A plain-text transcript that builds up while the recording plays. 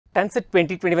TANCET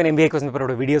 2021 MBA question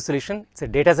paper video solution. It's a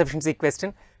data sufficiency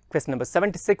question. Question number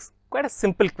 76. Quite a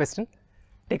simple question.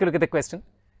 Take a look at the question.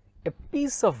 A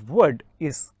piece of wood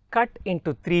is cut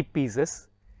into 3 pieces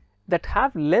that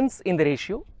have lengths in the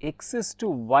ratio x is to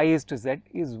y is to z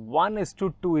is 1 is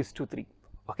to 2 is to 3.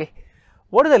 Okay.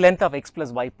 What is the length of x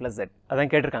plus y plus z? Adan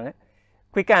ketirukanga.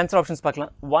 Quick answer options pakkalam.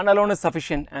 1 alone is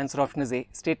sufficient, answer option is A.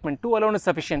 Statement 2 alone is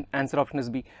sufficient, answer option is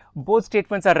B. Both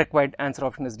statements are required, answer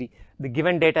option is D. The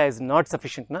given data is not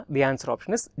sufficient, the answer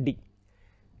option is D.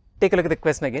 Take a look at the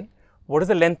question again. What is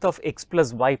the length of x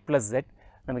plus y plus z?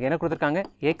 Namakku enna kuduthirukanga,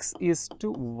 x is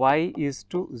to y is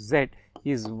to z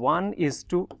is 1 is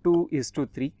to 2 is to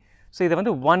 3. So, இதை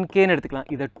வந்து 1k ன்னு எடுத்துக்கலாம்,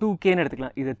 இதை 2k ன்னு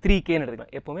எடுத்துக்கலாம், இதை 3k ன்னு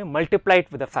எடுத்துக்கலாம். எப்பவுமே multiply it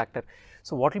with a factor.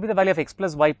 So, what will be the value of x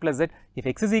plus y plus z? If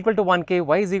x is equal to 1k,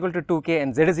 y is equal to 2k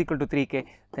and z is equal to 3k,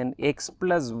 then x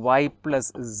plus y plus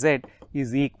z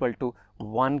is equal to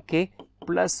 1k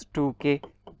plus 2k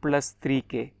plus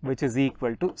 3k, which is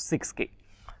equal to 6k.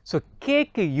 So, k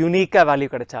க்கு unique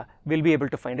value கடைச்சா, we'll be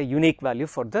able to find a unique value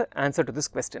for the answer to this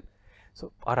question. So,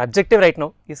 our objective right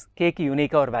now is k க்கு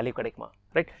unique or value கிடைக்குமா,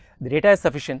 right? The data is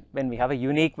sufficient when we have a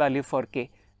unique value for k,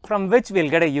 from which we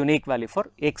will get a unique value for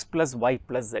x plus y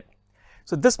plus z.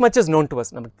 So, this much is known to us.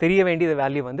 நமக்கு தெரிய வேண்டிய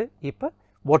value வந்து இப்போ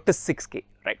what is 6k,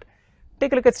 right?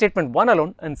 Take a look at statement 1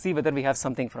 alone and see whether we have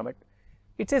something from it.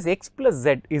 It says x plus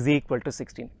z is equal to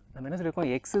 16. நம்ம என்ன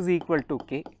சொல்லிருக்கோம், x is equal to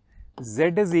k,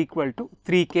 z is equal to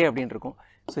 3k அப்படின்னு இருக்கும்.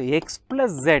 So, x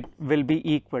plus z will be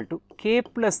equal to k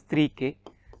plus 3k,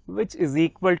 which is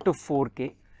equal to 4k,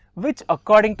 which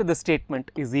according to the statement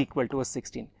is equal to a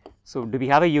 16. So, do we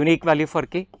have a unique value for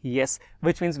k? Yes,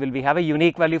 which means will we have a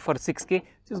unique value for 6k,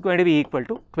 which is going to be equal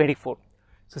to 24.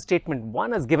 So, statement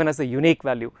 1 has given us a unique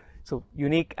value. So,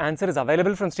 unique answer is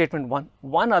available from statement 1.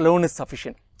 1 alone is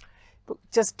sufficient. So,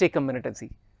 just take a minute and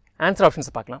see. Answer options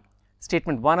paakalam.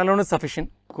 Statement 1 alone is sufficient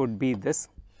could be this.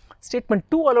 Statement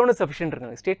 2 alone is sufficient.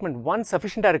 Statement 1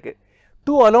 sufficient ah irukku.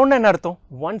 2 alone enna artham?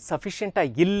 1 sufficient ah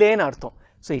ille nu artham.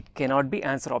 So, it cannot be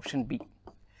answer option B.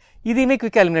 இதையுமே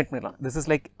quick eliminate பண்ணலாம். This is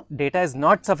like data is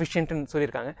not sufficient ன்னு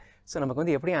சொல்லியிருக்காங்க. So நமக்கு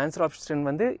வந்து எப்படி answer option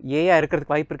வந்து ஏயா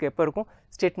இருக்கிறதுக்கு வாய்ப்பு இருக்குது, எப்போ இருக்கும்?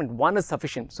 Statement 1 is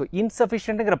sufficient. ஸோ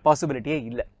இன்சஃபிஷியன்ட்டுங்கிற பாசிபிலிட்டியே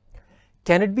இல்லை.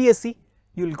 Can it be a C?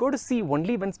 You will go to C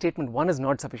only when statement 1 is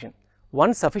not sufficient.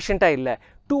 1 sufficientா இல்லை,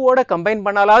 2 ஓட கம்பைன்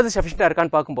பண்ணாலாவது சஃபிஷியண்டாக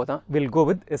இருக்கான்னு பார்க்கும்போது தான் we'll go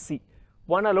with a C.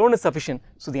 1 alone is sufficient.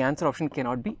 So, the answer option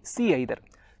cannot be C either.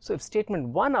 So, if statement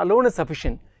 1 alone is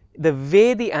sufficient, the way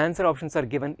the answer options are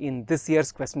given in this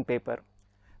year's question paper,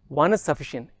 1 is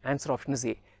sufficient, answer option is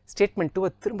A. Statement 2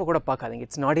 திரும்ப கூட பார்க்காதீங்க,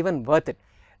 it's not even worth it.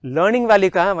 Learning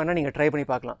valueக்காக வேணா நீங்கள் try பண்ணி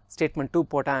பார்க்கலாம், statement 2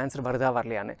 போட்டால் answer வருதா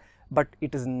வரலையான்னு. But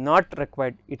it is not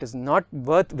required, it is not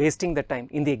worth wasting the time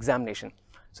in the examination.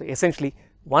 So, essentially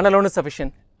 1 alone is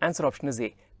sufficient, answer option is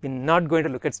A. We are not going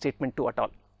to look at statement 2 at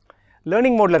all.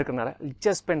 Learning mode இருக்கிறனால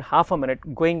just spend half a minute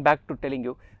going back to telling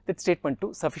you that statement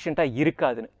 2 sufficientா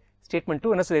இருக்காதுன்னு. Statement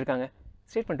 2 என்ன சொல்லியிருக்காங்க?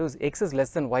 Statement 2 is x is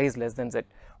less than y is less than z.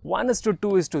 1 is to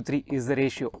 2 is to 3 is the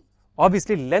ratio.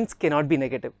 Obviously, length cannot be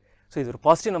negative. So, இது ஒரு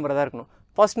positive number தான் இருக்கணும்.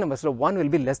 Positive நம்பர்ஸில் 1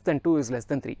 will be less than 2 is less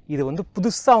than 3. இது வந்து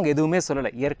புதுசாக அவங்க எதுவுமே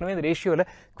சொல்லலை, ஏற்கனவே இந்த ரேஷியோவில்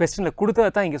கொஸ்டினில் கொடுத்ததை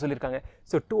தான் இங்கே சொல்லியிருக்காங்க.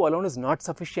 ஸோ 2 alone is not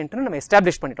sufficientன்னு நம்ம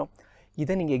எஸ்டாப்ளிஷ் பண்ணிட்டோம்.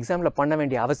 இதை நீங்கள் எக்ஸாமில் பண்ண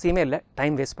வேண்டிய அவசியமே இல்லை,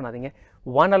 டைம் வேஸ்ட் பண்ணாதீங்க.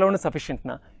 1 alone is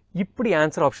sufficientனா இப்படி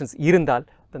ஆன்சர் ஆப்ஷன்ஸ் இருந்தால்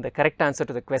then the correct answer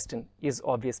to the question is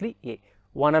obviously A.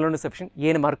 1 alone is sufficient. A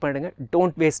ன்னு மார்க் பண்ணிடுங்க.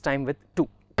 Don't waste time with 2.